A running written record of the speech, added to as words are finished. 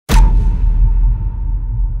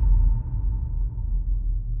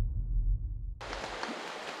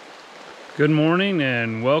Good morning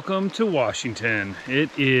and welcome to Washington. It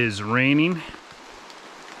is raining.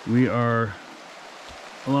 We are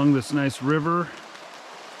along this nice river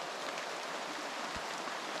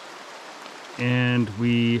and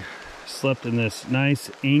we slept in this nice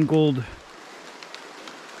angled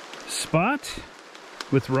spot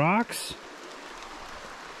with rocks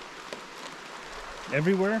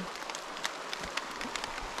everywhere.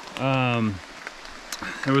 There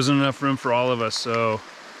wasn't enough room for all of us, so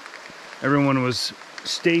everyone was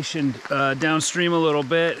stationed downstream a little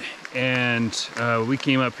bit, and we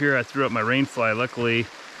came up here. I threw up my rain fly, luckily,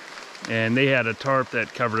 and they had a tarp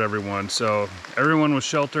that covered everyone, so everyone was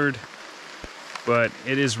sheltered. But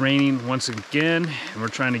it is raining once again, and we're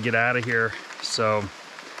trying to get out of here, so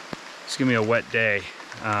it's gonna be a wet day.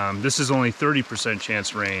 This is only 30%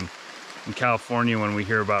 chance rain. In California, when we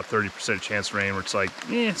hear about 30% chance rain, it's like,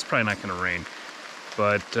 it's probably not gonna rain.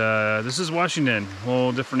 But this is Washington,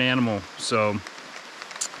 whole different animal. So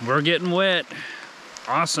we're getting wet.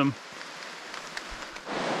 Awesome.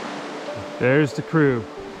 There's the crew.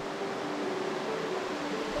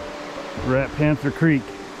 We're at Panther Creek.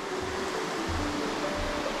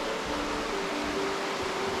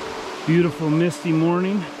 Beautiful misty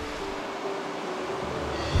morning.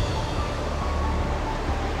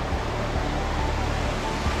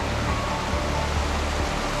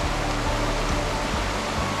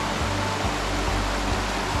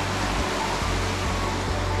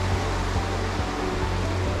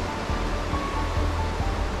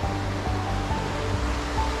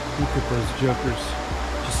 Look at those jokers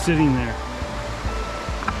just sitting there.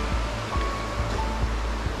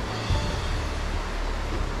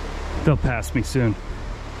 They'll pass me soon.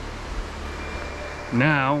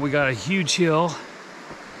 Now we got a huge hill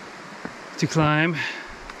to climb,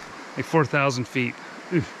 like 4,000 feet.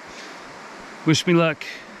 Oof. Wish me luck.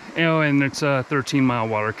 Oh, and it's a 13-mile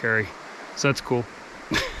water carry, so that's cool.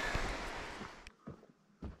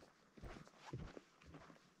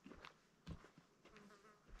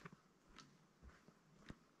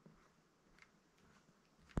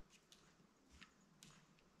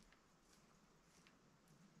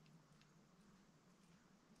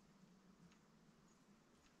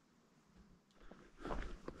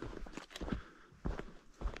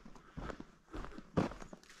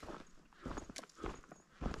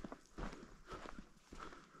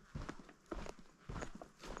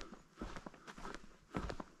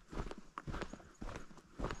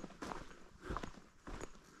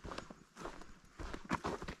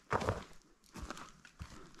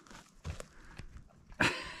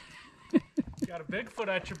 Got a Bigfoot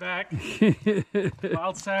at your back.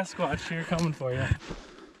 Wild Sasquatch here coming for you.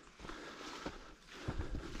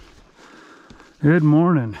 Good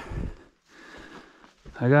morning.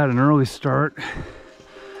 I got an early start,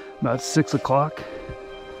 about 6 o'clock.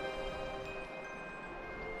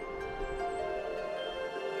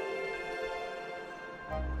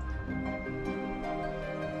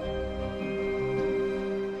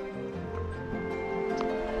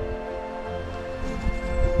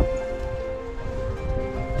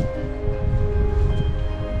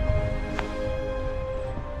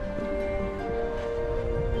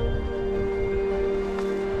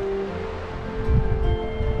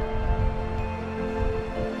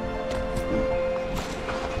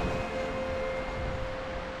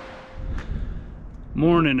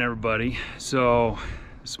 Morning, everybody. So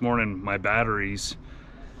this morning my batteries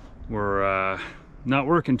were not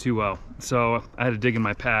working too well, so I had to dig in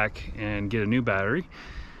my pack and get a new battery.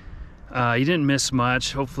 You didn't miss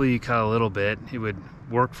much. Hopefully you caught a little bit. It would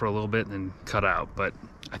work for a little bit and then cut out, but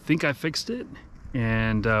I think I fixed it.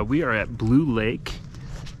 And we are at Blue Lake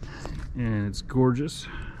and it's gorgeous,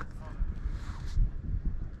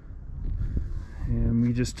 and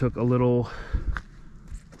we just took a little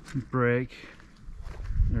break.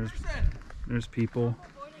 There's people,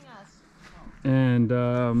 and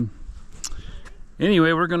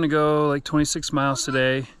anyway, we're gonna go like 26 miles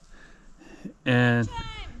today. And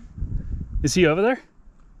is he over there?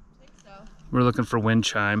 I think so. We're looking for wind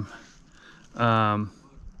chime. But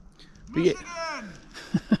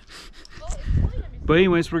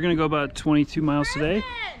anyways, we're gonna go about 22 miles today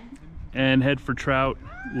and head for Trout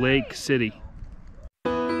Lake City.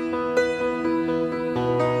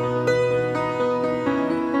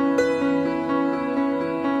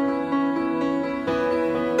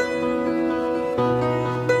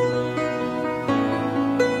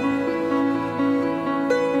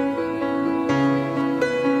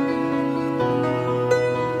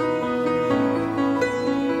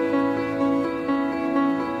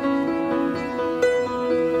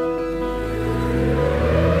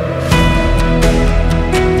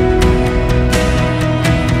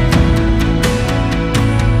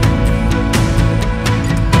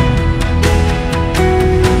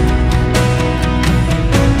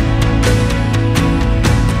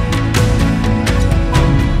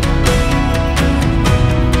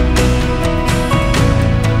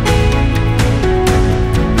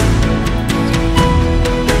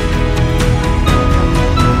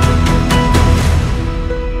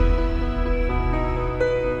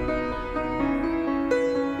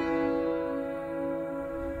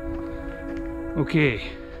 Okay,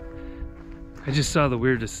 I just saw the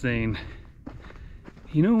weirdest thing.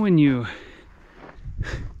 You know when you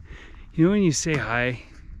say hi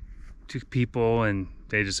to people and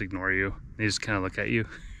they just ignore you? They just kind of look at you.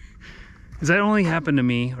 Does that only happen to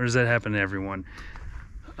me, or does that happen to everyone?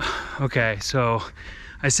 Okay, so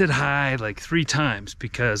I said hi like 3 times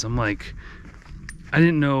because I'm like, I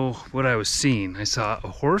didn't know what I was seeing. I saw a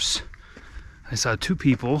horse, I saw 2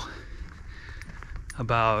 people,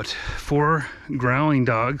 about 4 growling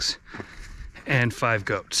dogs, and 5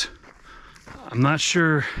 goats. I'm not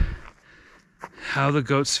sure how the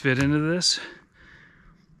goats fit into this,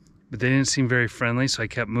 but they didn't seem very friendly, so I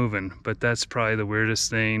kept moving. But that's probably the weirdest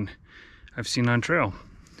thing I've seen on trail.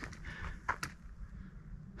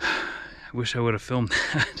 I wish I would have filmed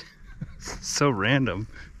that. So random.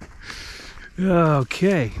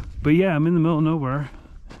 Okay, but yeah, I'm in the middle of nowhere.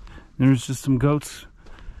 There's just some goats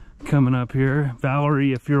coming up here.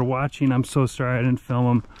 Valerie, if you're watching, I'm so sorry I didn't film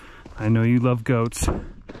them. I know you love goats,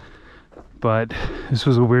 but this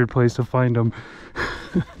was a weird place to find them.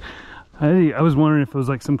 I was wondering if it was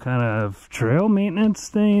like some kind of trail maintenance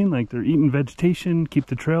thing, like they're eating vegetation, keep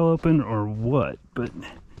the trail open, or what, but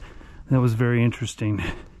that was very interesting.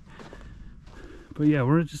 But yeah,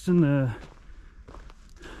 we're just still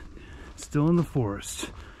in the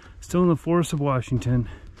forest of Washington,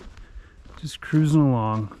 just cruising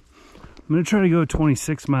along. I'm gonna try to go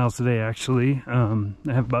 26 miles today, actually. I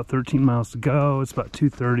have about 13 miles to go. It's about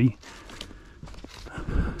 2:30.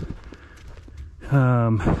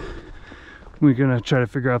 We're gonna try to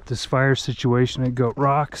figure out this fire situation at Goat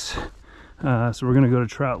Rocks. So we're gonna go to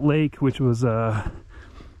Trout Lake, which was a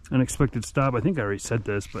unexpected stop. I think I already said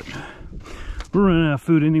this, but we're running out of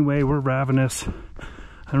food anyway. We're ravenous.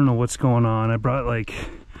 I don't know what's going on. I brought like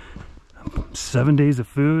 7 days of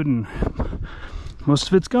food and most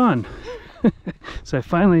of it's gone. So I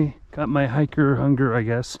finally got my hiker hunger, I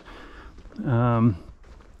guess.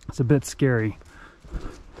 It's a bit scary.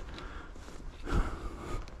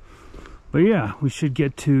 But yeah, we should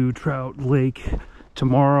get to Trout Lake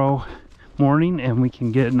tomorrow morning and we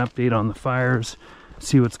can get an update on the fires,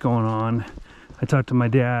 see what's going on. I talked to my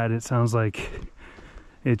dad. It sounds like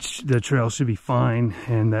the trail should be fine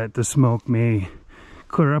and that the smoke may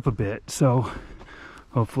clear up a bit. So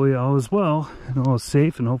hopefully all is well and all is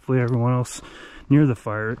safe, and hopefully everyone else near the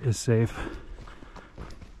fire is safe.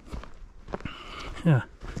 Yeah,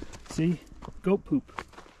 see? Goat poop.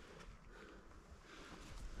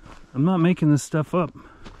 I'm not making this stuff up.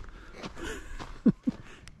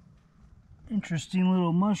 Interesting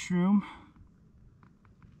little mushroom.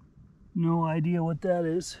 No idea what that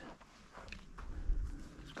is.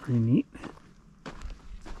 It's pretty neat.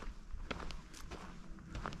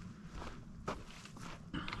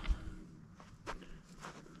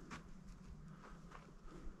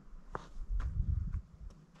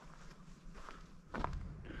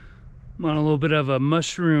 I'm on a little bit of a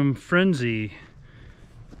mushroom frenzy.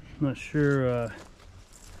 Not sure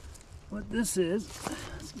what this is.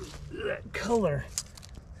 Let's get that color.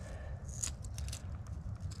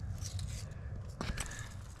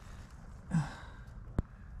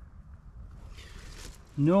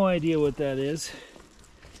 No idea what that is.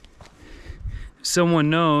 If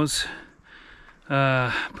someone knows,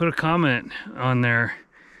 put a comment on there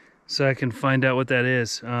so I can find out what that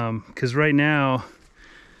is. Because right now,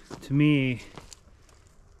 to me,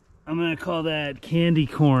 I'm gonna call that candy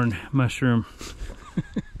corn mushroom.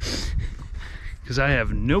 Because I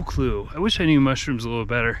have no clue. I wish I knew mushrooms a little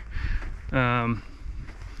better.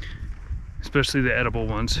 Especially the edible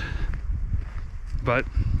ones. But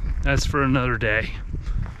that's for another day.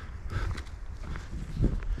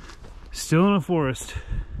 Still in a forest.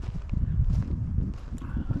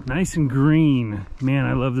 Nice and green. Man,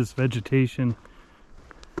 I love this vegetation.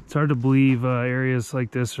 It's hard to believe areas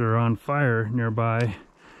like this are on fire nearby.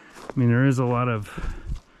 I mean, there is a lot of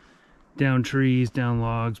down trees, down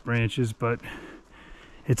logs, branches, but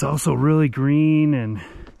it's also really green and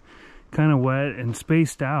kind of wet and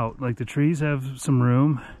spaced out. Like the trees have some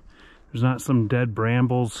room. There's not some dead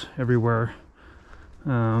brambles everywhere.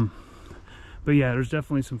 But yeah, there's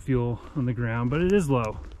definitely some fuel on the ground, but it is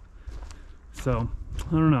low. So,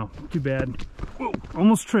 I don't know, too bad. Whoa,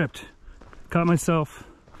 almost tripped. Caught myself.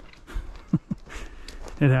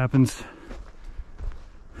 It happens.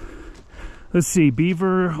 Let's see,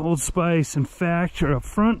 Beaver, Old Spice, and Fact are up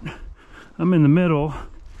front. I'm in the middle.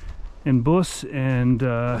 And Buss and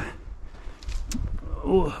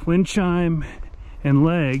Wind Chime and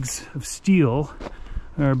Legs of Steel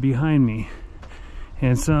are behind me.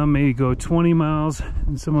 And some may go 20 miles,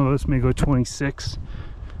 and some of us may go 26.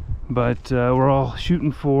 But we're all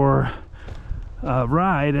shooting for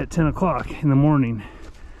ride at 10 o'clock in the morning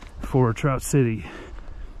for Trout City.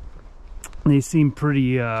 They seem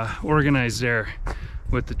pretty organized there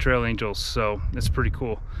with the Trail Angels, so it's pretty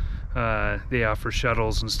cool. They offer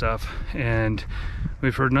shuttles and stuff, and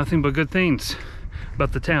we've heard nothing but good things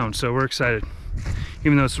about the town, so we're excited,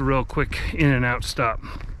 even though it's a real quick in and out stop.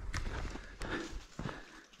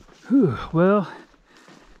 Whew, well,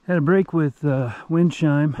 had a break with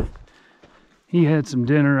Windchime. He had some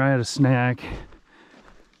dinner, I had a snack.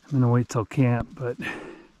 I'm gonna wait till camp, but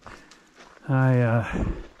I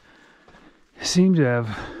seem to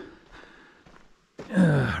have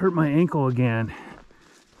hurt my ankle again.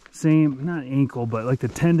 Same, not ankle, but like the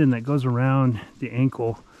tendon that goes around the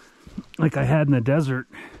ankle, like I had in the desert,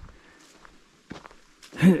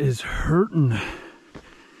 is hurting. It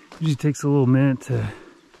usually takes a little minute to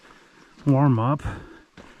warm up.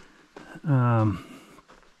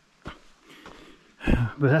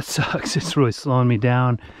 But that sucks. It's really slowing me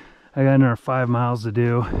down. I got another 5 miles to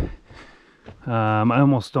do. I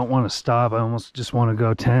almost don't want to stop. I almost just want to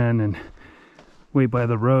go 10 and wait by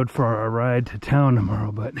the road for our ride to town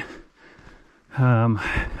tomorrow, but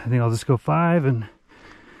I think I'll just go 5 and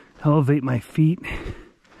elevate my feet,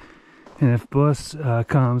 and if Bus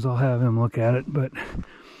comes, I'll have him look at it. But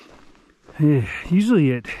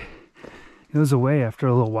usually it goes away after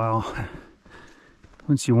a little while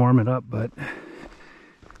once you warm it up, but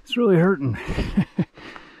it's really hurting.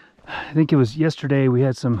 I think it was yesterday we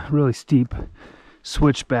had some really steep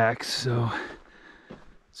switchbacks, so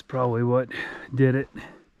it's probably what did it.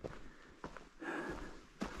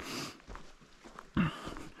 But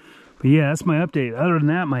yeah, that's my update. Other than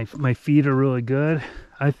that, my feet are really good.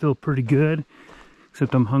 I feel pretty good,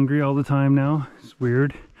 except I'm hungry all the time now. It's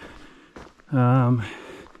weird. And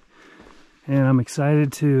I'm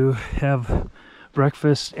excited to have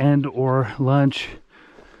breakfast and or lunch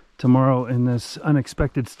tomorrow in this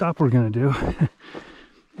unexpected stop we're gonna do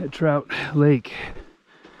at Trout Lake.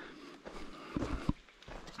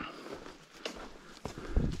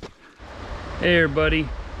 Hey everybody.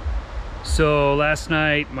 So last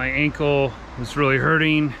night my ankle was really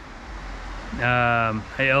hurting. I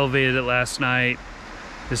elevated it last night.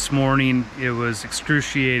 This morning it was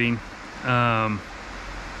excruciating. But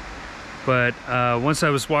once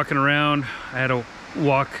I was walking around, I had to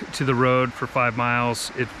walk to the road for 5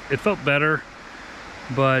 miles. It felt better,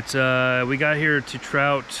 but we got here to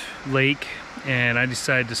Trout Lake and I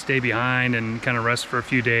decided to stay behind and kind of rest for a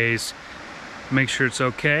few days, make sure it's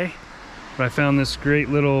okay. But I found this great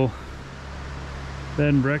little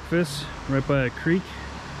bed and breakfast right by a creek,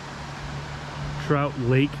 Trout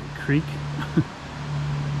Lake Creek.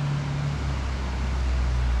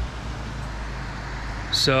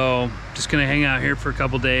 So just gonna hang out here for a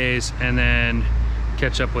couple days and then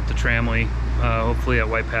catch up with the tramley, hopefully at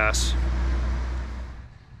White Pass.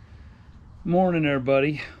 Morning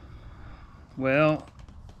everybody. Well,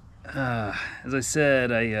 as I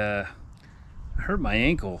said, I hurt my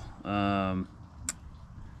ankle,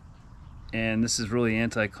 and this is really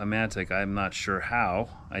anticlimactic. I'm not sure how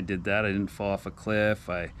I did that. I didn't fall off a cliff.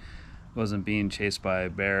 I wasn't being chased by a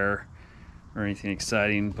bear or anything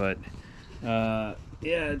exciting, but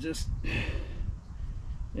yeah, just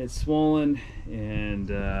it's swollen, and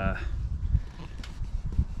I'm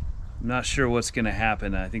not sure what's going to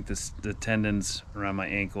happen. I think the tendons around my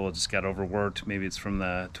ankle just got overworked. Maybe it's from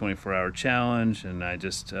the 24-hour challenge, and I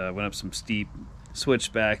just went up some steep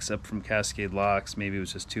switchbacks up from Cascade Locks. Maybe it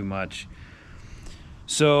was just too much.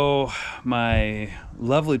 So my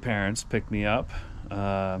lovely parents picked me up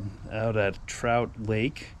out at Trout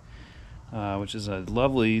Lake, which is a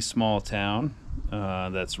lovely small town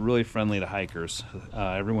that's really friendly to hikers.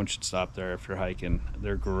 Everyone should stop there if you're hiking.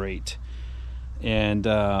 They're great. And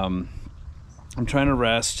I'm trying to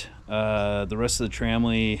rest. The rest of the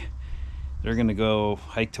tramley, they're gonna go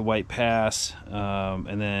hike to White Pass,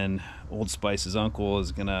 and then Old Spice's uncle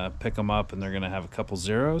is gonna pick them up, and they're gonna have a couple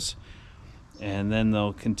zeros, and then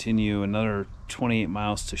they'll continue another 28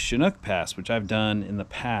 miles to Chinook Pass, which I've done in the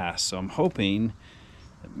past. So I'm hoping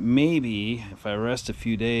that maybe if I rest a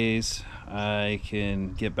few days, I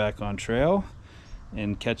can get back on trail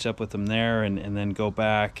and catch up with them there, and then go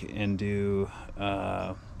back and do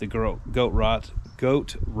the Goat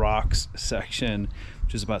Rocks section,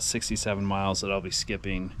 which is about 67 miles that I'll be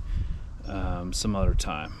skipping some other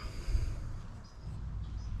time.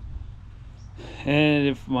 And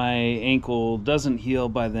if my ankle doesn't heal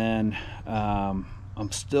by then,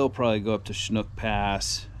 I'm still probably go up to Chinook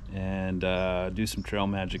Pass and do some trail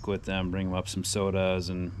magic with them, bring them up some sodas,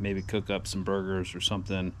 and maybe cook up some burgers or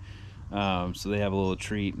something, so they have a little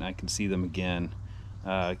treat and I can see them again,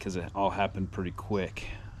 because it all happened pretty quick.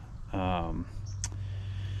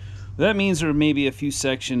 That means there may be a few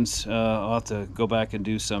sections I'll have to go back and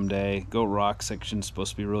do someday. Goat Rock section's supposed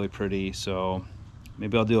to be really pretty, so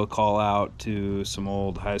maybe I'll do a call out to some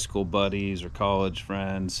old high school buddies or college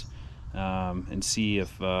friends and see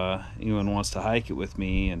if anyone wants to hike it with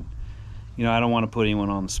me. And you know, I don't want to put anyone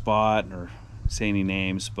on the spot or say any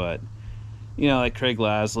names, but you know, like Craig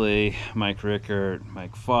Lasley, Mike Rickert,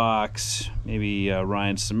 Mike Fox, maybe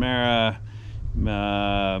Ryan Samara,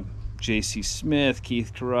 JC Smith,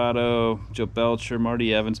 Keith Corrado, Joe Belcher,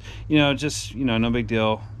 Marty Evans. You know, just, you know, no big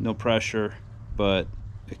deal, no pressure, but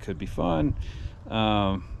it could be fun.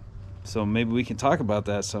 So maybe we can talk about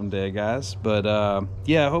that someday, guys. But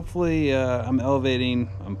yeah, hopefully I'm elevating,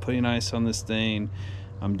 I'm putting ice on this thing.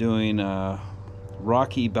 I'm doing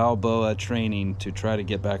Rocky Balboa training to try to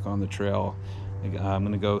get back on the trail. I'm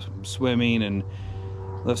gonna go swimming and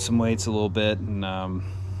lift some weights a little bit, and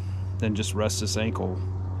then just rest this ankle,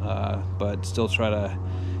 but still try to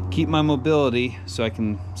keep my mobility so I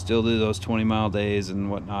can still do those 20-mile days and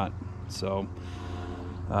whatnot. So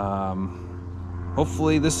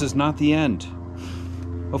hopefully this is not the end.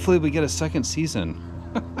 Hopefully we get a second season.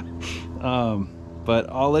 But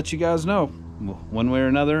I'll let you guys know one way or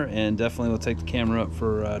another, and definitely we'll take the camera up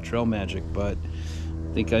for Trail Magic. But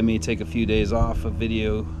I think I may take a few days off of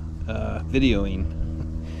videoing.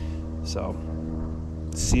 So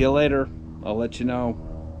see you later. I'll let you know.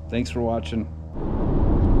 Thanks for watching.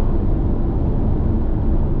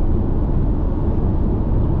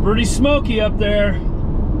 Pretty smoky up there.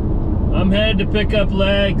 I'm headed to pick up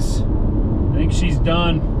Legs. I think she's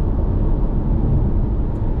done.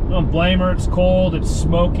 Don't blame her, it's cold, it's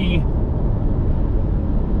smoky.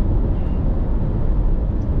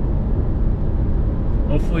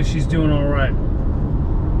 Hopefully she's doing all right.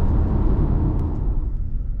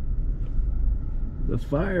 The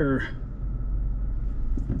fire.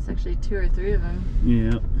 It's actually 2 or 3 of them.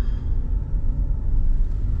 Yeah.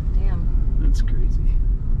 Damn. That's crazy.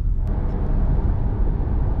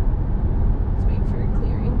 Let's wait for a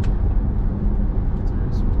clearing.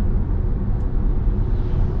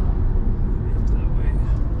 That way.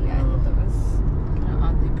 Yeah, I thought that was kind of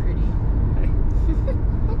oddly pretty.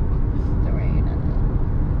 Don't worry, you're not.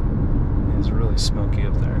 It's really smoky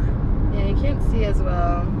up there. Yeah, you can't see as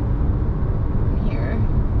well from here.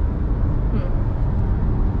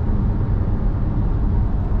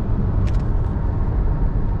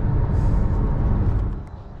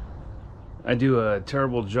 I do a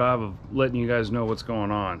terrible job of letting you guys know what's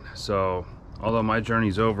going on. So although my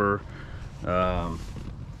journey's over, my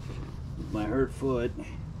hurt foot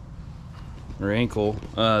or ankle,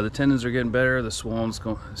 the tendons are getting better, the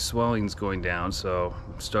swelling's going down, so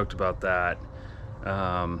I'm stoked about that.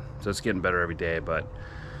 So it's getting better every day, but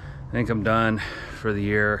I think I'm done for the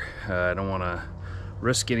year. I don't want to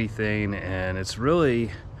risk anything, and it's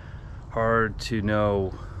really hard to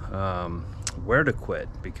know where to quit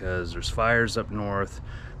because there's fires up north,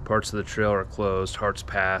 parts of the trail are closed, Harts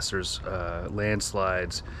Pass, there's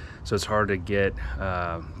landslides, so it's hard to get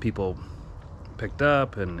people picked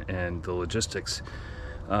up and the logistics.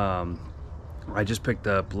 I just picked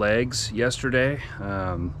up Legs yesterday.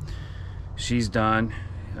 She's done.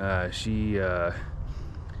 She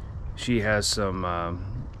has some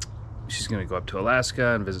she's gonna go up to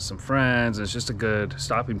Alaska and visit some friends, and it's just a good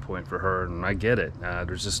stopping point for her, and I get it.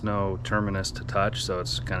 There's just no terminus to touch, so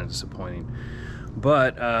it's kind of disappointing.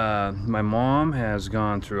 But my mom has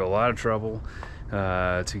gone through a lot of trouble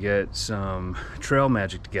to get some Trail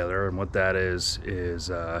Magic together, and what that is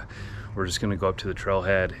we're just gonna go up to the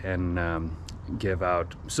trailhead and give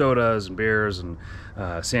out sodas and beers and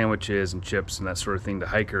sandwiches and chips and that sort of thing to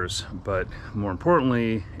hikers. But more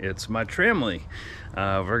importantly, it's my tramily.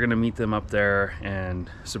 We're gonna meet them up there and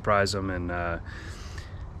surprise them and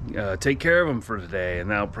take care of them for today, and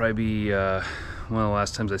that'll probably be one of the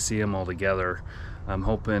last times I see them all together. I'm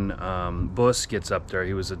hoping Bus gets up there.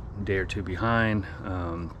 He was a day or two behind.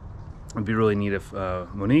 It'd be really neat if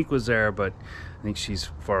Monique was there, but I think she's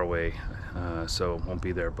far away, so won't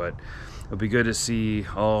be there. But it'll be good to see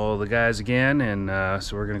all the guys again, and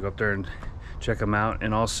so we're gonna go up there and check them out.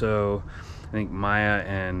 And also I think Maya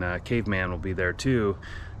and Caveman will be there too,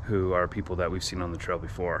 who are people that we've seen on the trail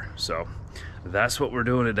before. So that's what we're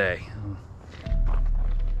doing today.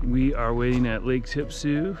 We are waiting at Lake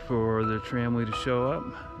Tipsu for the tramway to show up.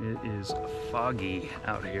 It is foggy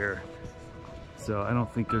out here, so I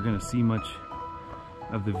don't think they're gonna see much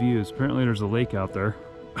of the views. Apparently there's a lake out there.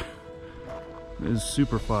 It is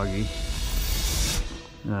super foggy.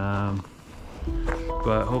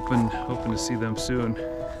 But hoping to see them soon.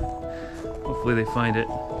 Hopefully they find it.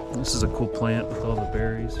 This is a cool plant with all the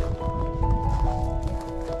berries.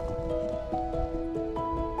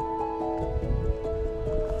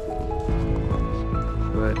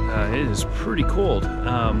 It is pretty cold.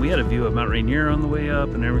 We had a view of Mount Rainier on the way up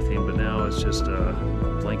and everything, but now it's just a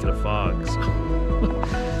blanket of fog. So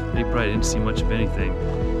they probably didn't see much of anything.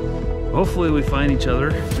 Hopefully we find each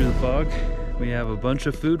other through the fog. We have a bunch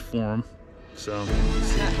of food for them. So.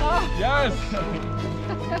 Yes!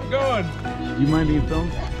 Keep going! You mind being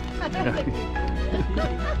filmed?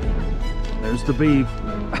 There's the beef.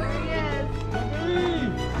 Yes.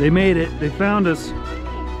 They made it. They found us.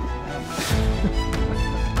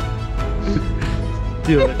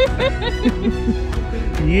 Do it.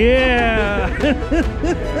 Yeah.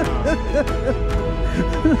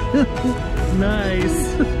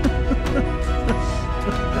 Nice.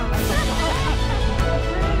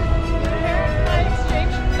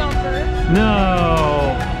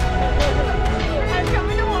 No. I'm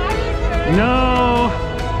coming to Washington. No.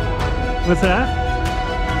 What's that?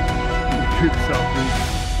 Group selfie.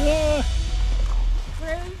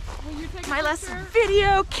 My last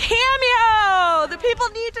video cameo. The people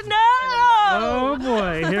need to know. Oh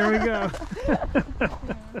boy, here we go.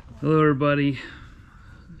 Hello everybody.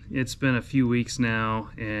 It's been a few weeks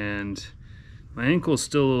now and my ankle's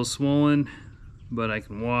still a little swollen, but I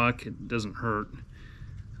can walk. It doesn't hurt.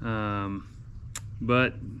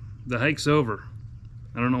 But the hike's over.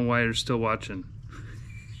 I don't know why you're still watching.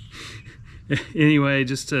 Anyway,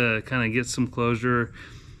 just to kind of get some closure,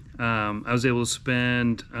 I was able to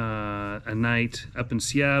spend a night up in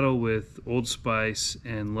Seattle with Old Spice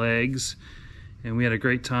and Legs, and we had a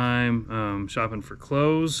great time shopping for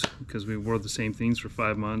clothes because we wore the same things for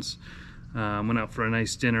 5 months. Went out for a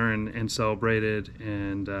nice dinner and celebrated,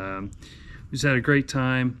 and we just had a great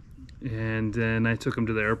time. And then I took them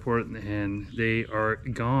to the airport and they are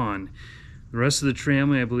gone. The rest of the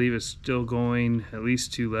tramway, I believe, is still going at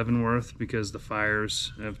least to Leavenworth because the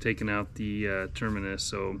fires have taken out the terminus,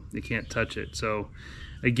 so they can't touch it. So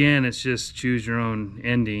again, it's just choose your own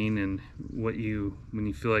ending, and when you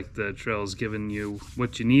feel like the trail has given you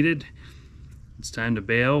what you needed, it's time to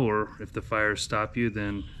bail, or if the fires stop you,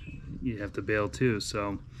 then you have to bail too.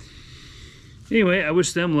 So anyway, I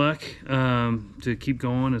wish them luck to keep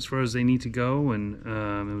going as far as they need to go, and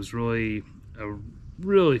it was really a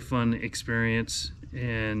really fun experience,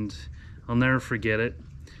 and I'll never forget it.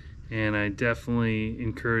 And I definitely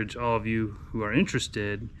encourage all of you who are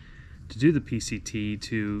interested to do the PCT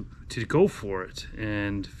to go for it,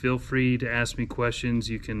 and feel free to ask me questions.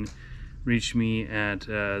 You can reach me at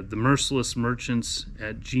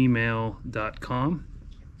themercilessmerchants@gmail.com.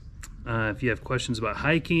 If you have questions about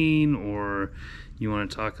hiking, or you want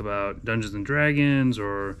to talk about Dungeons and Dragons,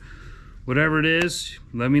 or whatever it is,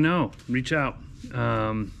 let me know. Reach out.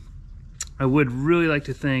 I would really like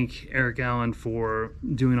to thank Eric Allen for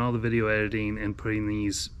doing all the video editing and putting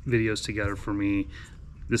these videos together for me.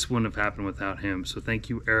 This wouldn't have happened without him. So thank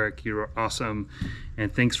you, Eric. You're awesome.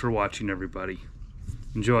 And thanks for watching, everybody.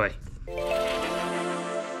 Enjoy.